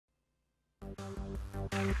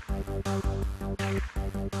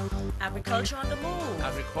Agriculture on the move.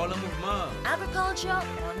 Agricole mouvement. Agriculture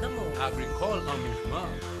on the move. Agricole en mouvement.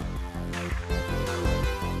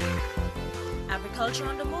 Agriculture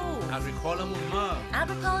on the move. Agricole mouvement.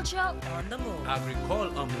 Agriculture on the move. Agricole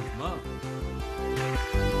en mouvement.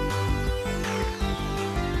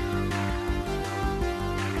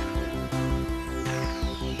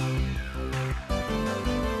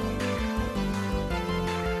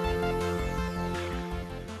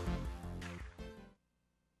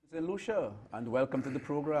 St. Lucia, and welcome to the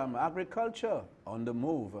program Agriculture on the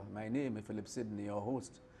Move. My name is Phillip Sydney, your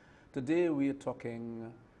host. Today we are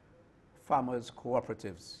talking Farmers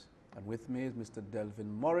Co-operatives, and with me is Mr.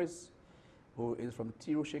 Delvin Maurice, who is from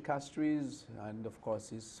T. Rocher Castries, and of course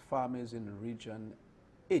his farm is in Region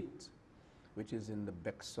 8, which is in the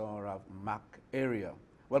Bexar Mac area.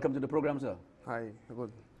 Welcome to the program, sir. Hi,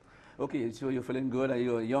 good. Okay, so you're feeling good. Are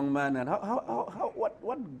you a young man? And what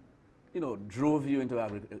drove you into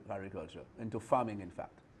agriculture, into farming, in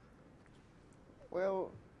fact?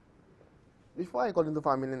 Well, before I got into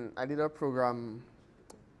farming, I did a program,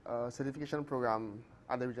 certification program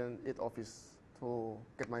at the Region 8 office to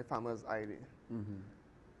get my farmer's ID.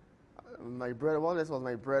 My brother, well, this was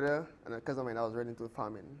my brother and a cousin of mine that was ready into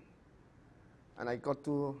farming. And I got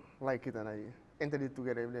to like it and I entered it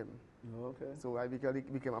together with them. Okay. So I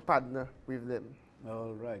became a partner with them.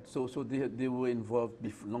 All right. So they were involved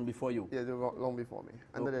long before you? Yeah, they were long before me,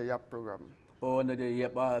 under the YAP program. Oh, under the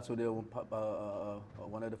YAP, so they were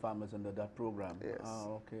one of the farmers under that program? Yes.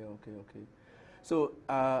 Okay. So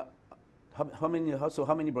how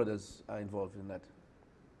many brothers are involved in that?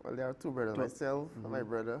 Well, there are two brothers, myself and my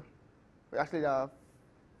brother. Well, actually, there are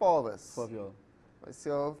four of us. Four of you all?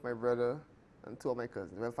 Myself, my brother, and two of my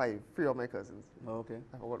cousins. Well, three of my cousins. Okay.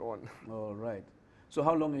 I forgot one. All right. So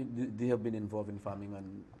how long they have been involved in farming,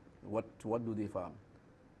 and what do they farm?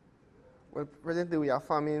 Well, presently we are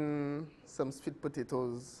farming some sweet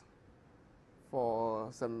potatoes for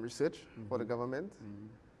some research for the government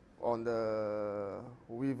on the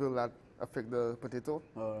weevil that affect the potato.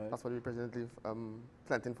 All right. That's what we're presently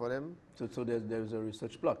planting for them. So there's a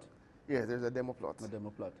research plot? Yes, there's a demo plot. A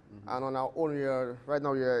demo plot. And on our own, right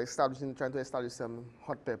now we are trying to establish some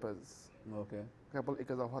hot peppers. Okay. A couple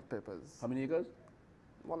acres of hot peppers. How many acres?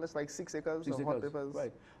 More or less like 6 acres 6 of acres. hot peppers.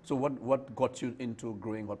 Right. So what got you into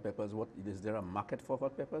growing hot peppers? Is there a market for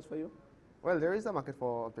hot peppers for you? Well, there is a market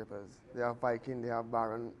for hot peppers. They have Viking, they have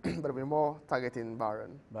Baron, but we're more targeting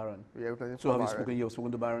Baron. Baron. We are planting So for have Baron. you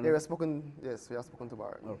spoken to Baron? Yeah, yes, we have spoken to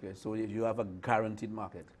Baron. Okay, so you have a guaranteed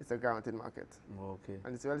market. It's a guaranteed market. Okay.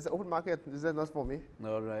 And it's an open market. This is not for me.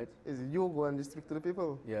 All right. It's you go and speak to the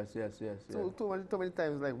people. Yes. Too many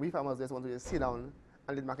times, like we farmers just want to just sit down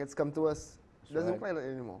and let markets come to us. It doesn't look like that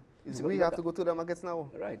anymore. We have to go to the markets now.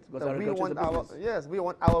 Right. So we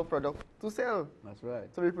want our product to sell. That's right.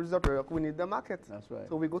 So we produce a product, we need the market. That's right.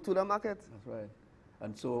 So we go to the market. That's right.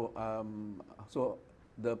 And so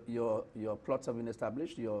your plots have been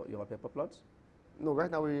established, your pepper plots? No, right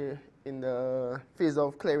now we're in the phase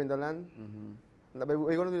of clearing the land. But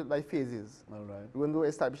we're going to do it by phases. All right. We're going to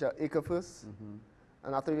establish an acre first.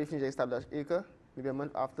 And after we finish the established acre, maybe a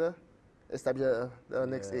month after, establish the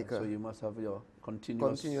next acre. So you must have your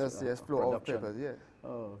continuous flow of production. peppers, yeah.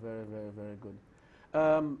 Oh, very, very, very good.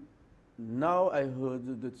 Now I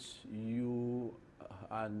heard that you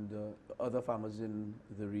and other farmers in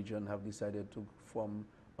the region have decided to form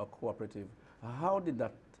a cooperative. How did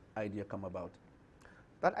that idea come about?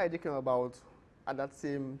 That idea came about at that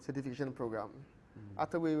same certification program.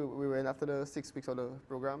 After we went after the 6 weeks of the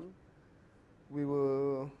program, we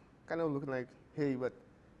were kind of looking like, hey, but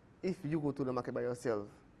if you go to the market by yourself,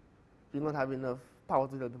 you don't have enough power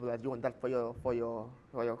to tell people that you want that for your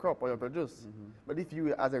crop or your produce. But if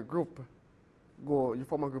you as a group go, you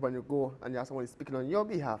form a group and you go and you have someone speaking on your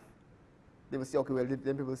behalf, they will say, okay, well,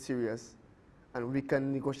 them people are serious and we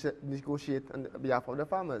can negotiate on behalf of the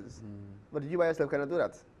farmers. But you by yourself cannot do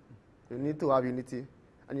that. You need to have unity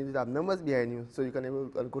and you need to have numbers behind you so you can able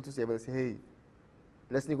go to table and say, hey,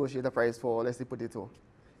 let's negotiate a price for, let's say, potato.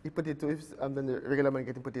 If then the regular man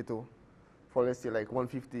getting potato for, let's say, like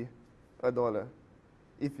 $1.50, $1.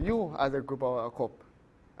 If you as a group or a co-op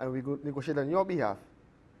and we go negotiate on your behalf,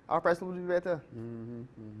 our price will be better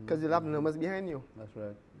because you'll have numbers behind you. That's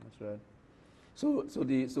right.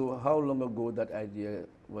 So how long ago that idea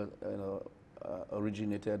was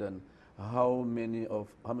originated, and how many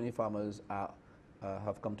farmers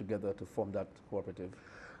have come together to form that cooperative?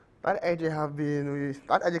 That idea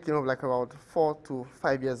came up like about 4 to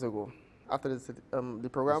 5 years ago after the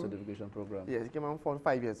program. The certification program. Yes, it came out 4 to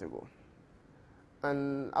 5 years ago.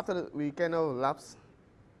 And after we kind of lapsed,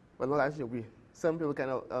 well, not actually we, some people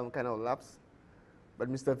kind of lapse,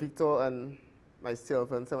 but Mr. Victor and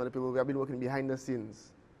myself and some other people, we have been working behind the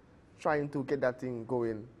scenes, trying to get that thing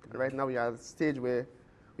going. And right now we are at a stage where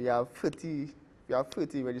we have 30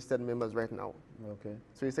 registered members right now. Okay.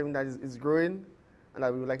 So it's something that is growing, and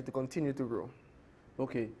that we would like it to continue to grow.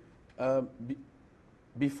 Okay.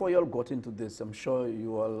 Before you all got into this, I'm sure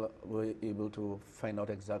you all were able to find out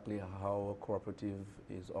exactly how a cooperative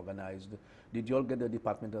is organized. Did you all get the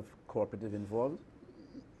Department of Cooperative involved?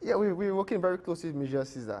 Yeah, we're working very closely with Ms.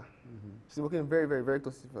 Caesar. She's working very, very, very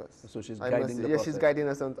closely with us. So she's guiding the process? She's guiding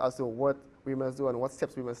us as to what we must do and what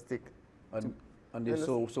steps we must take.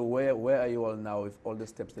 So where are you all now with all the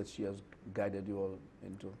steps that she has guided you all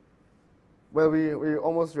into? Well, we're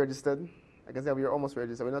almost registered. Like I said, we're almost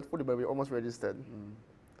registered. We're not fully, but we're almost registered.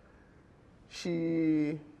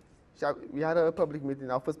 We had a public meeting,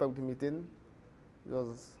 our first public meeting. It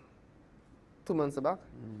was 2 months back.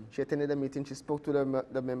 She attended the meeting. She spoke to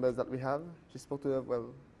the members that we have. She spoke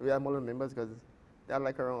to we have more members because there are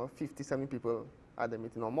like around 50, 70 people at the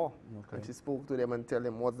meeting or more. Okay. And she spoke to them and tell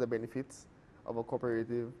them what's the benefits of a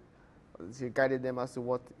cooperative. She guided them as to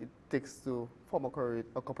what it takes to form a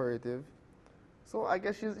cooperative. So I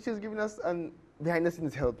guess she's giving us behind the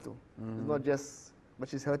scenes help too. It's not just, but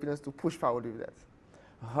she's helping us to push forward with that.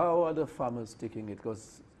 How are the farmers taking it?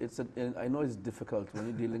 Because I know it's difficult when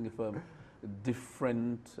you're dealing with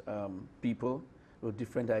different people with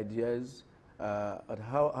different ideas.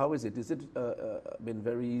 How is it? Is it been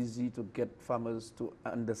very easy to get farmers to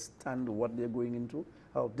understand what they're going into?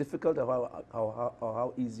 How difficult or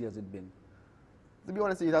how easy has it been? To be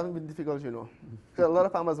honest, it hasn't been difficult, you know. Because a lot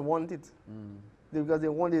of farmers want it. Because they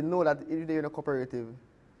know that if they're in a cooperative,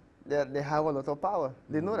 they have a lot of power.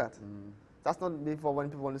 They know that. That's not for when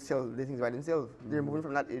people want to sell the things by themselves. They're moving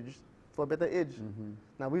from that age to a better age.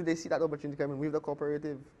 Now, if they see that opportunity coming with the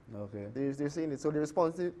cooperative, they're saying it. So they're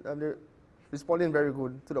responsive, they're responding very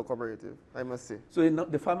good to the cooperative, I must say. So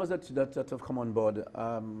the farmers that have come on board,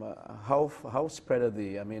 how spread are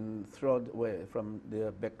they? I mean, throughout where? From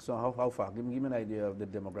the back, so how far? Give me an idea of the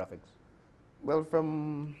demographics. Well,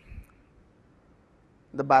 from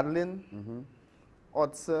the Badlin,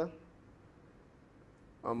 Otsa,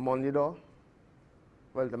 Mondido,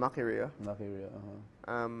 well, the Mac area.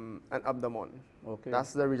 And Abdamon. Okay.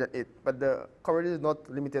 That's the region 8. But the cooperative is not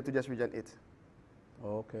limited to just region 8.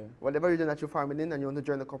 Okay. Whatever region that you're farming in and you want to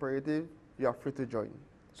join the cooperative, you are free to join.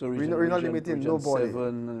 So we're not limiting nobody. Region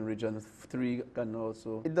 7 and Region 3 can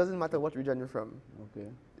also... It doesn't matter what region you're from. Okay.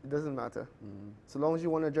 It doesn't matter. So long as you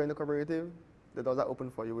want to join the cooperative, the doors are open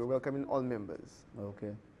for you. We're welcoming all members.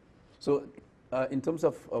 Okay. So in terms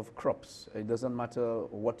of crops, it doesn't matter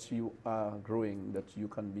what you are growing that you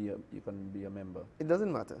can be a member. It doesn't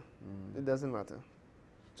matter. It doesn't matter.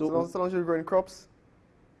 So long as you're growing crops,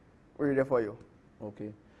 we're there for you.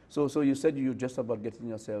 Okay. So you said you're just about getting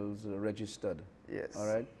yourselves registered. Yes. All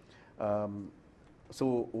right.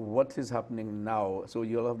 So what is happening now? So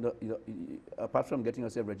you'll have apart from getting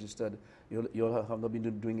yourself registered, you'll have not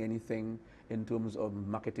been doing anything in terms of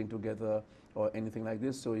marketing together or anything like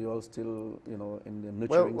this. So you're all still, in the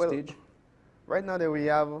nurturing stage. Right now that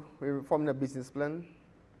we're forming a business plan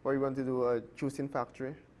where we want to do a juicing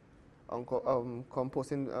factory,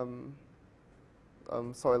 composting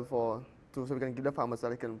soil so we can give the farmers so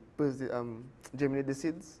they can germinate the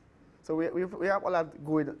seeds. So we have all that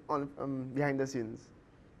going on behind the scenes.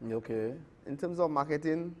 Okay. In terms of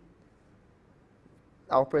marketing,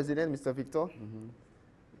 our president, Mr. Victor,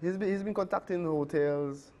 he's been contacting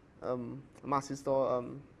hotels, massy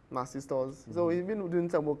stores. So he's been doing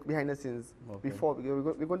some work behind the scenes before.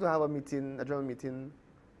 We're going to have a general meeting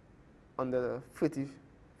on the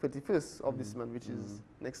 31st of this month, which is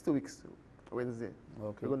next 2 weeks, Wednesday.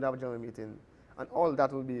 Okay. We're going to have a general meeting, and all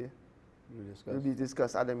that will be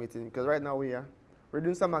discussed at the meeting. Because right now we're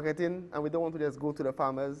doing some marketing, and we don't want to just go to the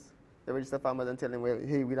farmers, the registered farmers, and tell them, well,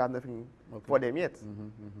 hey, we have nothing for them yet.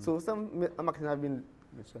 So some marketing has been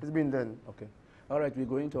done. Okay. All right, we're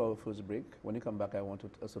going to our first break. When you come back, I want to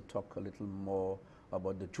also talk a little more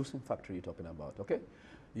about the juicing factory you're talking about. Okay.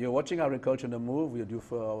 You're watching Agriculture on the Move. We're due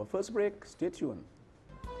for our first break. Stay tuned.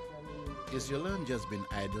 Is your land just been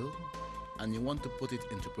idle and you want to put it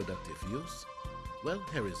into productive use? Well,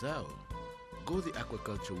 here is how. Go the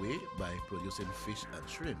aquaculture way by producing fish and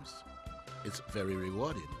shrimps. It's very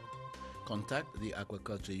rewarding. Contact the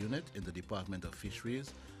aquaculture unit in the Department of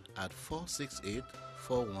Fisheries at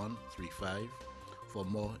 468-4135 for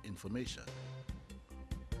more information.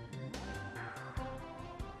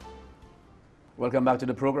 Welcome back to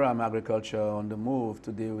the program, Agriculture on the Move.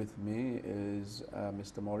 Today with me is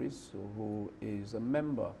Mr. Maurice, who is a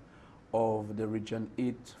member of the Region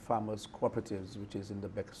 8 Farmers Cooperatives, which is in the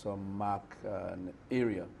Bexar Mark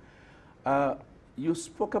area. You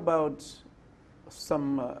spoke about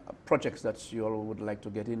some projects that you all would like to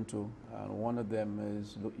get into. One of them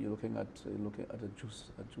is you're looking at a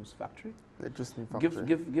juice factory. The juicing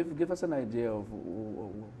factory. Give us an idea of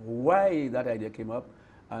why that idea came up,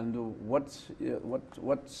 and what's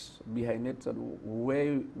behind it, and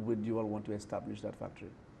where would you all want to establish that factory?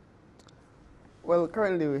 Well,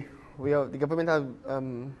 currently the government have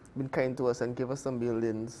been kind to us and give us some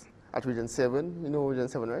buildings at Region 7. You know Region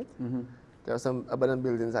 7, right? Mm-hmm. There are some abandoned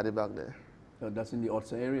buildings at the back there. So that's in the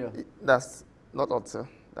Otsa area? That's not Otsa.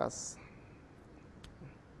 That's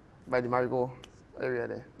by the Marigo area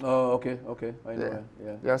there. Oh, okay. I know. Yeah.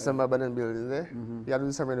 Yeah. There are some abandoned buildings there. Mm-hmm. We have to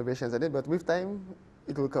do some renovations at it, but with time,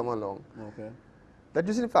 it will come along. Okay. That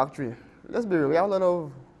juicing factory, let's be real, we have a lot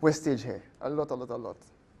of wastage here. A lot.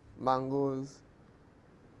 Mangoes,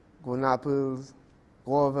 golden apples,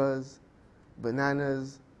 guavas,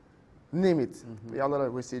 bananas, name it. Mm-hmm. We have a lot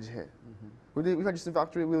of wastage here. Mm-hmm. With the juicing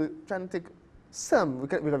factory, we'll try and take some. We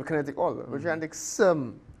cannot take all. We'll try and take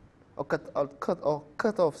some, or cut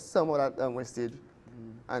off some of that wastage,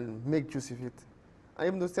 and make juice with it. And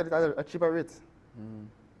even though sell it at a cheaper rate,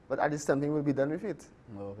 but at least something will be done with it.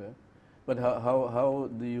 Okay. But how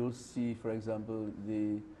do you see, for example,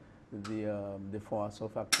 the Farmers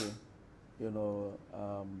factory? You know,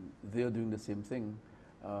 they're doing the same thing.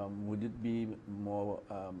 Would it be more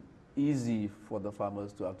easy for the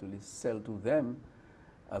farmers to actually sell to them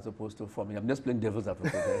as opposed to farming? I'm just playing devil's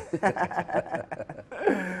advocate there.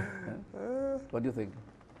 What do you think?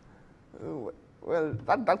 Well,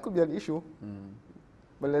 that could be an issue.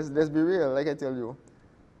 But let's be real, like I tell you.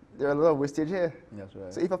 There are a lot of wastage here. That's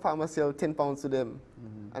right. So if a farmer sells 10 pounds to them,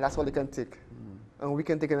 and that's all they can take, and we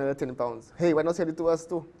can take another 10 pounds, hey, why not sell it to us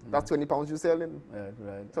too? That's 20 pounds you're selling.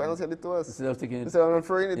 Right. So why not sell it to us? Instead of taking it, instead of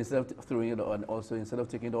throwing it. instead of throwing it on, also instead of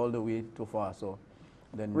taking it all the way to far, so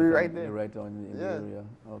then We're right there. You're right on in the area.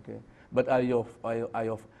 Okay. But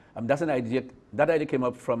that's an idea. That idea came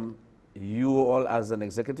up from you all as an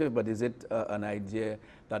executive, but is it an idea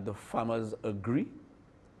that the farmers agree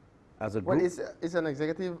as a group? Well, it's an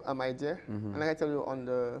executive idea, and like I tell you, on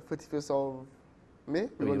the 31st of May,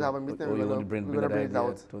 we're going to have a meeting. We're going to bring that it idea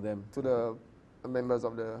out to them, to the members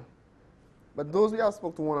of the. But those we have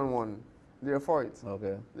spoke to one-on-one, they're for it.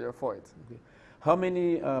 Okay. They're for it. Okay. How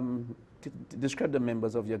many? Describe the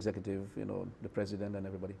members of your executive. You know, the president and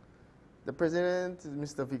everybody. The president is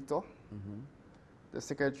Mr. Victor. The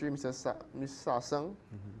secretary, Ms. Sasang.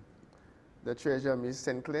 The treasurer, Ms.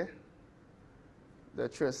 Sinclair. The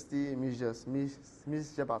trustee, Ms.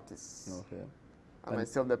 Jabatis. Okay. And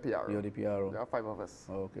myself, the PRO. You're the PRO. There are 5 of us.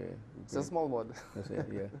 Okay. It's a small board. That's it,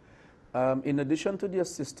 yeah. In addition to the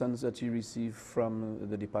assistance that you receive from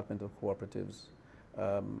the Department of Cooperatives,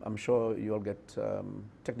 I'm sure you all get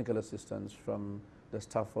technical assistance from the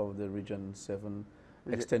staff of the Region 7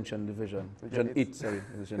 Extension Division. Region 8, sorry,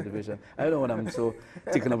 Extension Division. I don't know when I'm so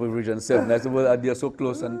taken up with Region 7. That's why they're so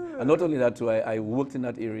close. And not only that, too, I worked in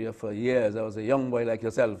that area for years. I was a young boy like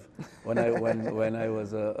yourself when I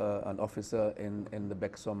was an officer in the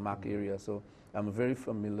Bexar Mark area. So I'm very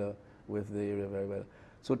familiar with the area very well.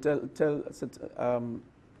 So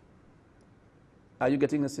are you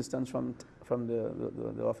getting assistance from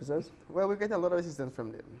the officers? Well, we get a lot of assistance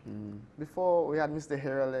from them. Before we had Mr.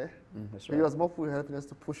 Herale. That's He right. was more helping us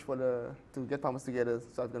to push to get farmers together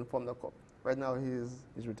so we can form the COP. Right now He's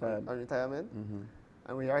retired. on retirement,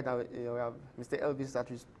 and we have Mr. Elvis that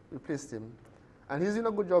replaced him, and he's doing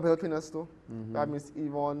a good job helping us too. We have Miss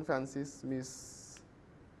Yvonne Francis, Miss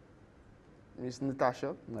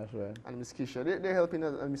Natasha, That's right. and Miss Keisha. They're helping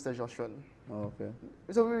us, and Mr. Joshua. Oh, okay.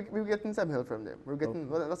 So we're getting some help from them. We're getting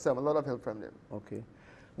a lot of help from them. Okay.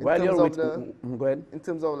 In While terms you're of waiting, go ahead. In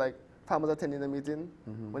terms of like farmers attending the meeting,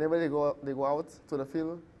 whenever they go out to the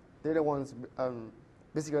field, they're the ones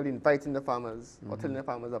basically inviting the farmers or telling the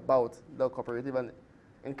farmers about the cooperative and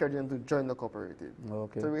encouraging them to join the cooperative.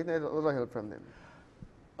 Okay. So we get a lot of help from them.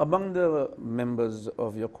 Among the members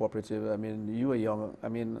of your cooperative, I mean, you are young. I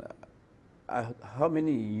mean, how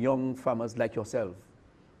many young farmers like yourself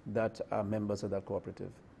that are members of that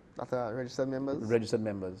cooperative? That are registered members? Registered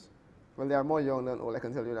members. Well, they are more young than old, I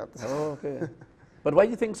can tell you that. Oh, okay. But why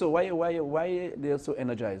do you think so? Why they are so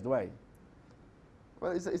energized? Why?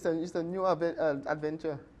 Well, it's a new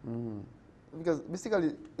adventure. Because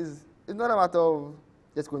basically, it's not a matter of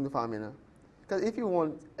just going to farming. Because if you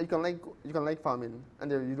want, you can like farming,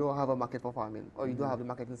 and then you don't have a market for farming, or you don't have the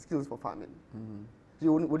marketing skills for farming.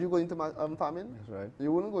 Would you go into farming? That's right.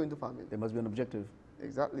 You wouldn't go into farming. There must be an objective.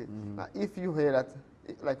 Exactly. Now, if you hear that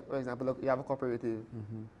like for example, look, you have a cooperative,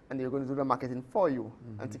 and they're going to do the marketing for you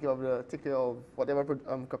and take care of whatever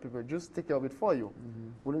cooperative produce, take care of it for you.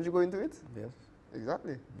 Wouldn't you go into it? Yes.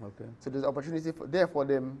 Exactly. Okay. So there's opportunity there for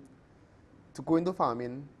them to go into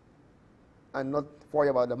farming and not worry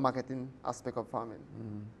about the marketing aspect of farming,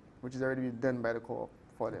 which is already done by the co-op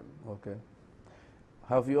for them. Okay.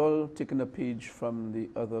 Have you all taken a page from the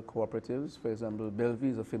other cooperatives? For example,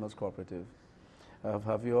 Bellevue is a famous cooperative.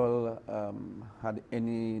 Have you all had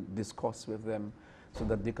any discourse with them so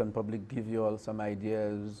that they can probably give you all some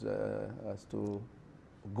ideas as to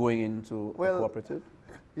going into a cooperative?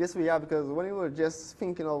 Yes, we have, because when we were just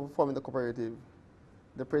thinking of forming the cooperative,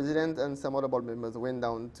 the president and some other board members went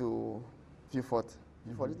down to Vieux-Fort.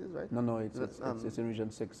 Vieux-Fort it is, right? No, it's in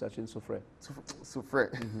Region 6, that's in Soufrière.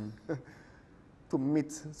 Soufrière. To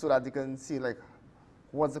meet so that they can see like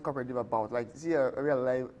what's the cooperative about, like see a real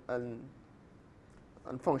life and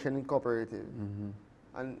functioning cooperative.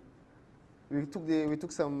 And we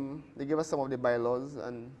took some, they gave us some of the bylaws,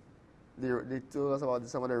 and they told us about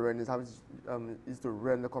some of the runnings, how is to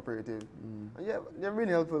run the cooperative. And yeah, they're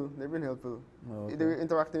really helpful. They're really helpful. Oh, okay. They're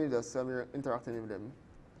interacting with us, and we're interacting with them.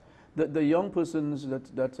 The young persons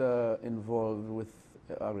that are involved with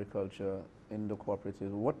agriculture in the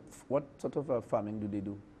cooperative, what sort of farming do they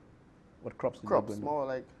do? What crops do they Crops, do? more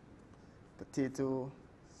like potato,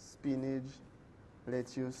 spinach,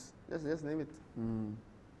 lettuce, just name it.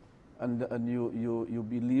 And you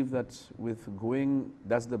believe that with going,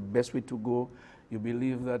 that's the best way to go? You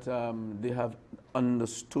believe that they have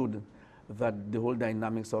understood that the whole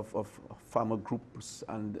dynamics of farmer groups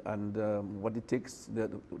and what it takes,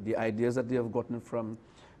 the ideas that they have gotten from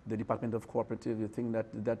the Department of Cooperative, you think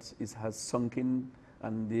that has sunk in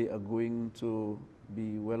and they are going to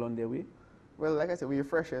be well on their way? Well, like I said, we're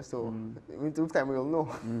fresh here, so with time we will know.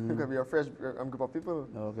 Because we are a fresh group of people.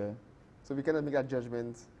 Okay. So we cannot make that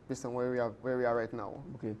judgment based on where we are right now.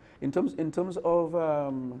 Okay. In terms of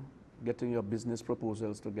getting your business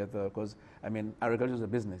proposals together, because I mean, agriculture is a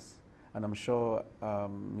business, and I'm sure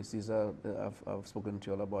Mrs. I've spoken to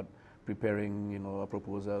you all about preparing,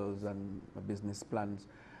 proposals and business plans.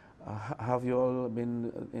 Have you all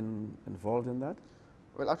been involved in that?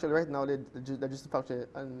 Well, actually, right now, the juice factory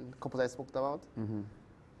and companies I spoke about,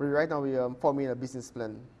 right now we are forming a business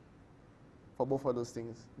plan for both of those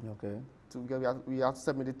things. Okay. We have to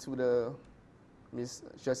submit it to the Miss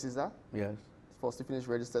Jessica. Yes. For us to finish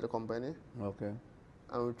register the company. Okay.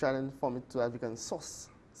 And we're trying to form it so that we can source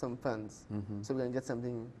some funds, so we can get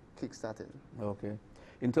something kick-started. Okay.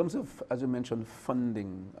 In terms of, as you mentioned,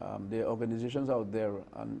 funding, there are organizations out there,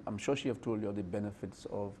 and I'm sure she have told you the benefits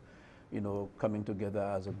of, coming together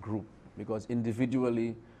as a group, because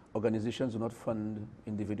individually, organizations do not fund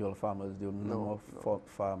individual farmers. They will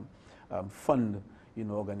fund,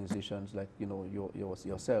 organizations like,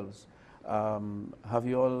 yourselves. Have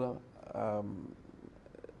you all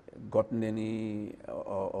gotten any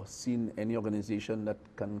or seen any organization that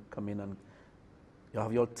can come in and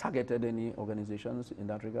have you all targeted any organizations in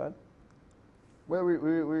that regard? Well,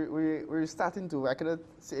 we're starting to, I cannot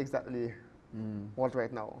say exactly what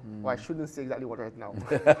right now. Well, I shouldn't say exactly what right now.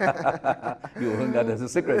 You hold that as a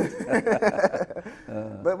secret.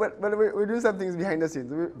 But we're doing some things behind the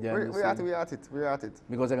scenes. We're at it.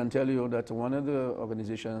 Because I can tell you that one of the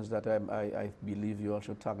organizations that I believe you all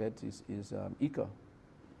should target is ICA.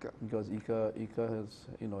 Because ICA has,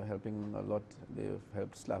 helping a lot. They've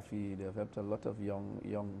helped Slaffy. They've helped a lot of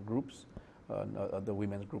young groups, the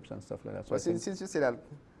women's groups and stuff like that. So well, since you say that,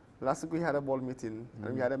 last week we had a board meeting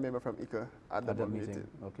and we had a member from ICA at the board meeting.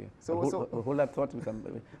 Okay. So hold that thought.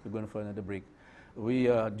 We're going for another break. We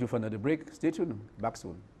are due for another break. Stay tuned. Back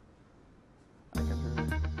soon. I can hear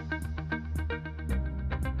you.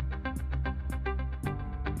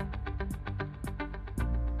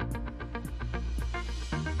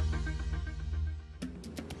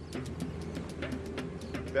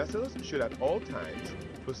 Vessels should at all times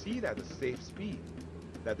proceed at a safe speed,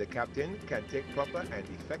 that the captain can take proper and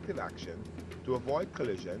effective action to avoid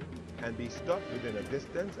collision and be stopped within a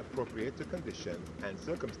distance appropriate to condition and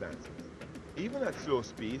circumstances. Even at slow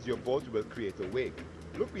speeds, your boat will create a wake.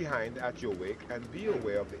 Look behind at your wake and be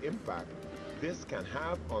aware of the impact this can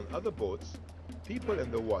have on other boats, people in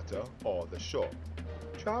the water, or the shore.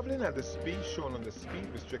 Traveling at the speed shown on the speed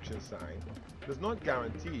restriction sign does not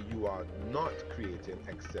guarantee you are not creating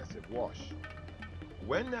excessive wash.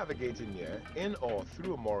 When navigating near, in or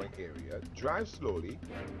through a mooring area, drive slowly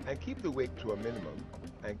and keep the wake to a minimum,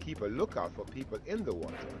 and keep a lookout for people in the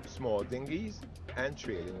water, small dinghies, and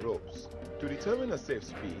trailing ropes. To determine a safe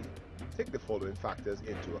speed, take the following factors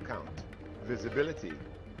into account. Visibility.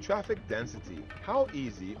 Traffic density, how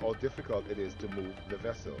easy or difficult it is to move the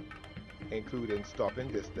vessel, including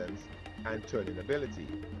stopping distance and turning ability.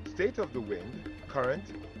 State of the wind, current,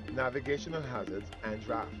 navigational hazards, and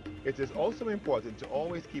draft. It is also important to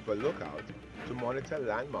always keep a lookout to monitor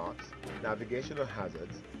landmarks, navigational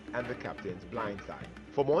hazards, and the captain's blind side.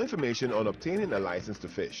 For more information on obtaining a license to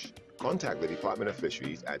fish, contact the Department of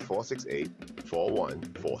Fisheries at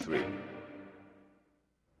 468-4143.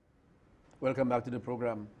 Welcome back to the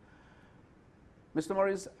program. Mr.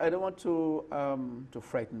 Maurice, I don't want to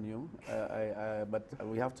frighten you, but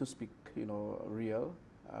we have to speak, real.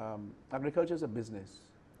 Agriculture is a business,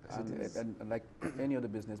 and like any other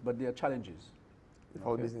business, but there are challenges.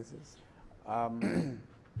 All businesses.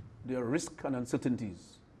 There are risks and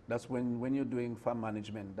uncertainties. That's when you're doing farm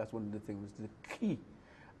management, that's one of the things, the key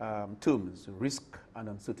terms, risk and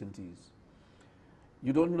uncertainties.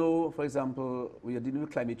 You don't know, for example, we are dealing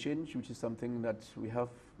with climate change, which is something that we have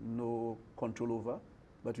no control over,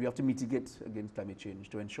 but we have to mitigate against climate change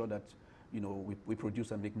to ensure that, we produce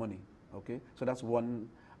and make money, okay? So that's one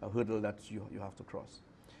hurdle that you have to cross.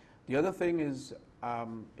 The other thing is,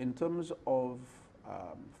 in terms of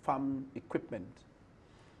farm equipment,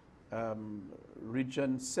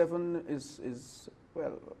 Region 7 is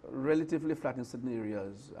relatively flat in certain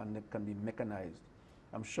areas, and it can be mechanized.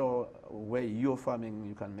 I'm sure where you're farming,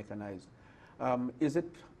 you can mechanize.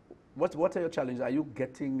 What are your challenges? Are you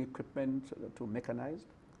getting equipment to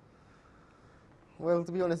mechanized? Well,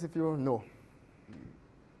 to be honest with you, no.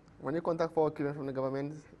 When you contact for equipment from the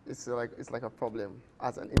government, it's like a problem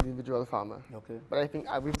as an individual farmer. Okay. But I think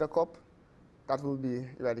with the COP, that will be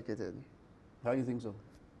eradicated. How do you think so?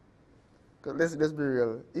 Let's be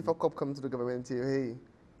real. If a COP comes to the government and say, hey,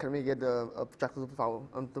 can we get a tractor to plow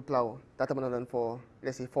that amount done for,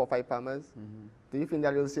 let's say, 4 or 5 farmers? Do you think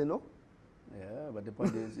that they'll say no? Yeah, but the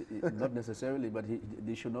point is, not necessarily, but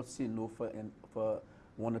they should not say no for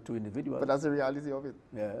 1 or 2 individuals. But that's the reality of it.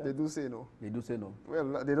 Yeah. They do say no. They do say no.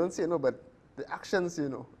 Well, they don't say no, but the actions say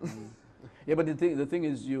no. Yeah, but the thing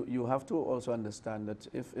is, you have to also understand that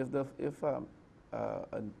if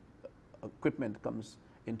equipment comes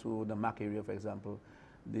into the MAC area, for example,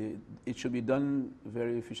 it should be done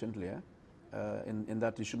very efficiently, in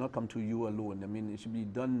that it should not come to you alone. I mean, it should be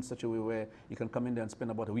done in such a way where you can come in there and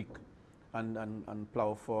spend about a week and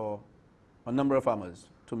plow for a number of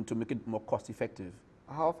farmers to make it more cost effective.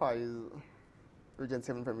 How far is Region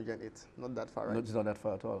 7 from Region 8? Not that far, right? No, it's not that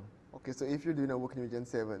far at all. Okay, so if you're doing a work in Region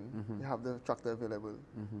 7, you have the tractor available.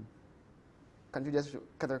 Can't you just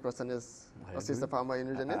cut across and just assist the farmer in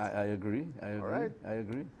Region 8? I agree. All right. I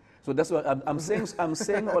agree. So that's what I'm saying. I'm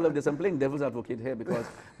saying all of this. I'm playing devil's advocate here because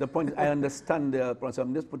the point is, I understand the point. So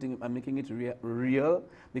I'm making it real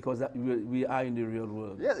because we are in the real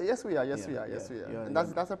world. Yes, we are. Yes, we are. Yeah, and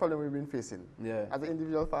that's a problem we've been facing. Yeah. As an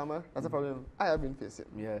individual farmer, that's a problem I have been facing.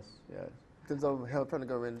 Yes. In terms of help from the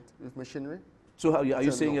government with machinery. So are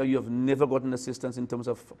you saying you have never gotten assistance in terms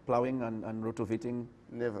of plowing and rotavating?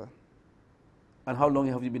 Never. And how long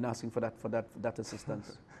have you been asking for that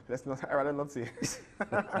assistance? I rather not say.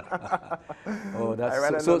 Oh,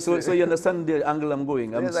 that's so you understand the angle I'm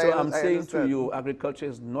going. Yes, I'm saying understand. to you, agriculture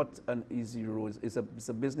is not an easy road. It's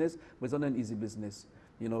a business, but it's not an easy business.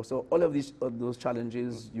 So all of those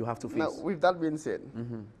challenges you have to face. Now, with that being said,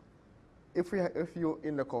 if you're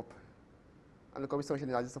in the COP and the COP is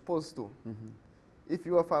functioning as it's supposed to, if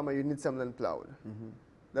you're a farmer, you need some land plowed.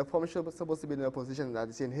 The farmer is supposed to be in a position that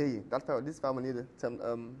is saying, hey, this farmer needs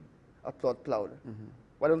a plot plowed.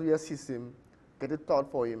 Why don't we assist him, get it plowed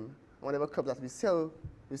for him, and whatever crop that we sell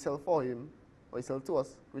for him, or he sell to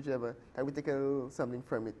us, whichever, and we take something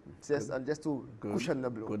from it, just to cushion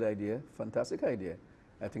the blow. Good idea, fantastic idea.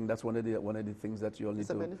 I think that's one of the things that you all need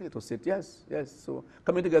to sit. Yes. So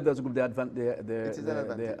coming together as a group, there are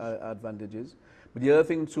advantages. But the other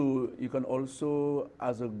thing too, you can also,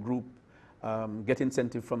 as a group, get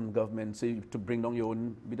incentive from government, say, to bring down your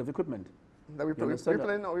own bit of equipment. We're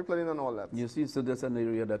planning on all that. You see, so that's an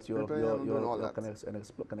area that you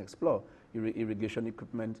can explore. Irrigation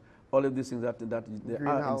equipment, all of these things that there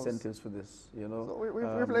are incentives for this. So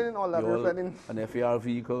we're planning all that. We're planning an FAR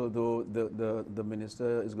vehicle, though the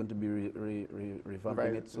minister is going to be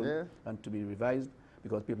revamping it soon and to be revised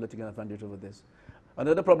because people are taking advantage over this.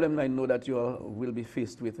 Another problem I know that you will be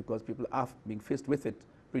faced with, because people are being faced with it,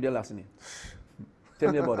 pretty larceny.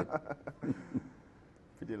 Tell me about it.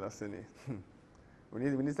 Pretty larceny. We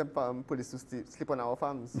need some police to sleep on our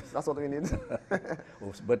farms. That's what we need.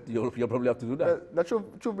 But you'll probably have to do that. The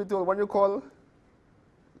truth be told, when you call,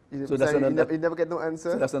 you never get no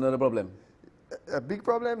answer. So that's another problem. A big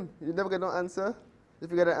problem. You never get no answer.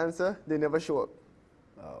 If you get an answer, they never show up.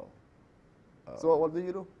 Oh. So what do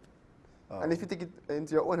you do? And if you take it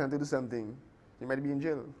into your own hand to do something, you might be in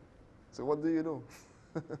jail. So what do you do?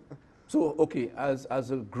 So, okay, as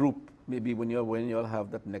a group, maybe when you'll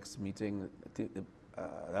have that next meeting,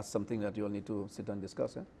 that's something that you'll need to sit and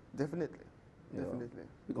discuss, eh? Definitely, Yeah. definitely.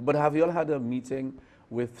 But have you all had a meeting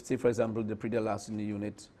with, say, for example, the pre-last in the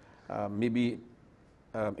unit, maybe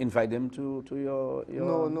invite them to your...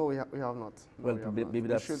 No, we have not. No, Well, we have maybe not.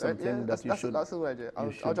 that's We should, something that you should... That's a good idea. you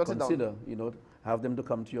I'll should jot it down. consider, you know, have them to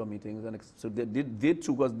come to your meetings. And so they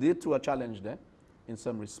too, because they too are challenged there in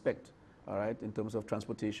some respect, all right, in terms of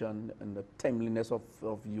transportation and the timeliness of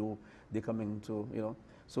you, they coming to, you know.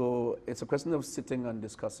 So it's a question of sitting and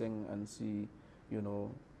discussing and see, you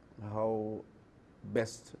know, how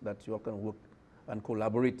best that you all can work and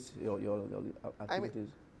collaborate your activities. I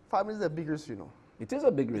mean, farming is a big risk, you know. It is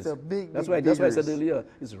a big It's risk. a big, That's big, why big I said risk. earlier,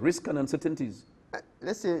 it's risk and uncertainties.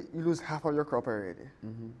 Let's say you lose half of your crop already,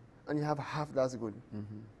 and you have half that's good.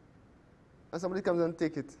 And somebody comes and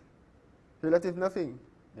take it. You're left with nothing.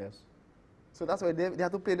 Yes, So that's why they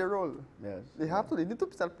have to play the role. yes. They have to. They need to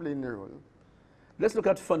start playing the role. Let's look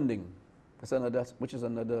at funding. That's another, which is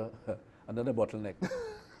another another bottleneck.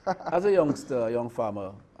 As a youngster, a young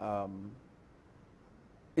farmer,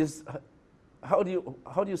 how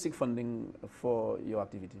do you seek funding for your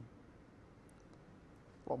activity?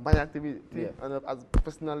 Well, my activity Yeah. on a, as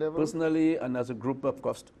personal level. Personally and as a group of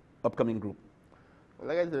upcoming group.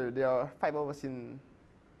 Like I said, there are 5 of us in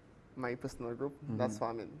my personal group. That's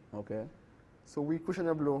farming. Okay. So we cushion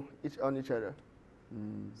a blow on each other.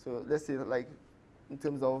 So let's say, like, in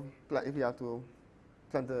terms of if you have to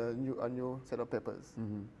plant a new set of peppers.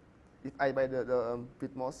 If I buy the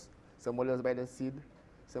pit moss, somebody else buy the seed,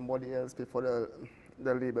 somebody else pay for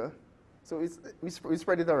the labor. So we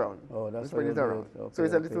spread it around. Oh, that's we spread how it you do around. it. Okay, So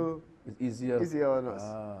it's a okay. little It's easier. easier on us.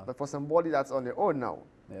 But for somebody that's on their own now,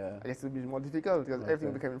 Yeah. I guess it'll be more difficult because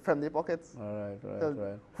everything becoming from their pockets. All right, So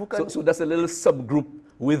right. who can So that's a little subgroup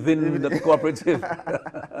within the cooperative.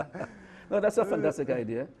 No, that's a fantastic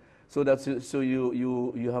idea. So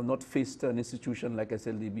you have not faced an institution like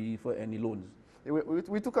SLDB for any loans.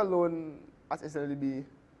 we took a loan at SLDB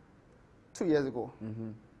 2 years ago.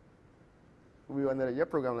 We were under a year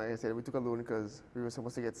program, like I said. We took a loan because we were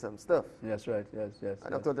supposed to get some stuff. Yes, right. Yes.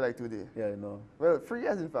 And up to like today. Yeah, I know. Well, 3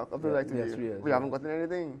 years in fact, up to Yeah, like yeah, today. 3 years, We yeah. haven't gotten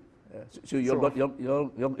anything. Yeah. So you So- got a loan,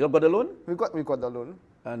 We got the loan.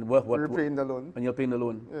 and what We're paying the loan. and you're paying the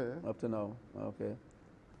loan Yeah. up to now. Okay.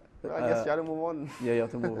 Well, I guess you have to move on. Yeah, you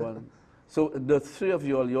have to move on. So the three of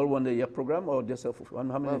you all won the year program, or just how many?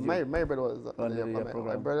 Well, of you? my brother was On on the the year year program. My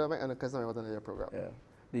program. brother and a cousin was on the year program. Yeah.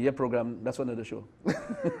 The year program, that's another show.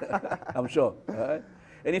 I'm sure. All right.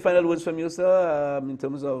 Any final words from you, sir, in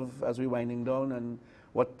terms of as we're winding down, and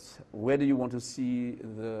where do you want to see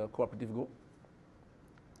the cooperative go?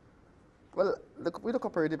 Well, with the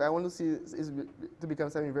cooperative, I want to see is to become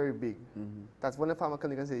something very big. That's when a farmer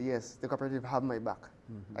can say, yes, the cooperative have my back.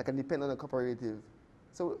 I can depend on the cooperative.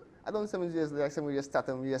 So I don't somebody just start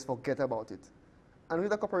and we just forget about it. And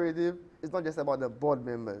with the cooperative, it's not just about the board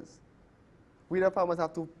members. We the farmers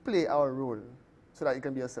have to play our role so that it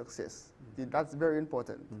can be a success. That's very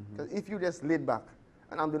important. Because if you just laid back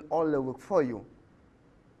and I'm doing all the work for you,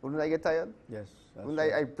 wouldn't I get tired? Yes. Wouldn't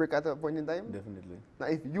I break at a point in time? Definitely. Now,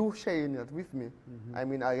 if you sharing it with me, I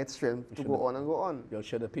mean, I get strength to go on and go on. You'll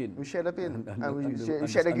share the pain. We share the pain, and we the-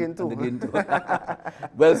 share the gain and too. the gain too.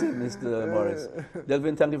 Well said, Mr. Maurice.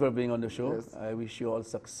 Delvin, thank you for being on the show. Yes. I wish you all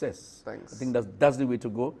success. Thanks. I think that's the way to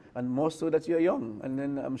go, and more so that you're young. And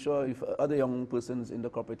then I'm sure if other young persons in the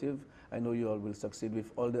cooperative, I know you all will succeed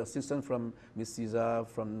with all the assistance from Ms. Caesar,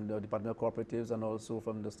 from the Department of Cooperatives, and also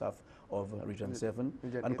from the staff of Region 7,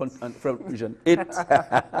 Region and from Region 8.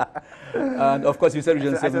 And of course, you said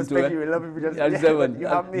Region I 7 too. suspect eh? you will love Region Yeah, 7. You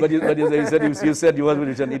have me. But you said you was with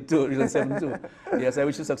Region 8 too, Region 7 too. Yes, I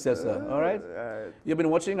wish you success, sir. All right? You've been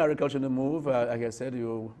watching Agriculture on the Move. Like I said,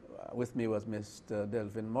 with me was Mr.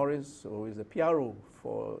 Delvin Maurice, who is the PRO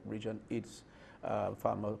for Region 8's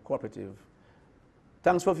Farmer Cooperative.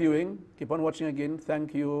 Thanks for viewing. Keep on watching again.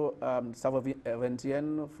 Thank you, staff of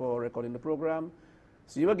NTN, for recording the program.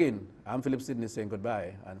 See you again. I'm Phillip Sydney saying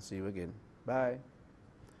goodbye and see you again. Bye.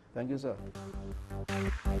 Thank you, sir.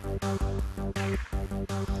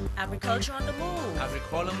 Agriculture on the move.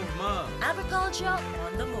 Agricole en mouvement. Agriculture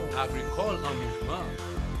on the move. Agricole en mouvement.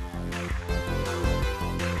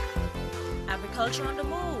 Agriculture on the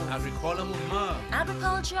move. Agricole en mouvement.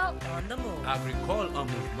 Agriculture on the move. Agricole en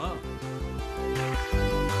mouvement.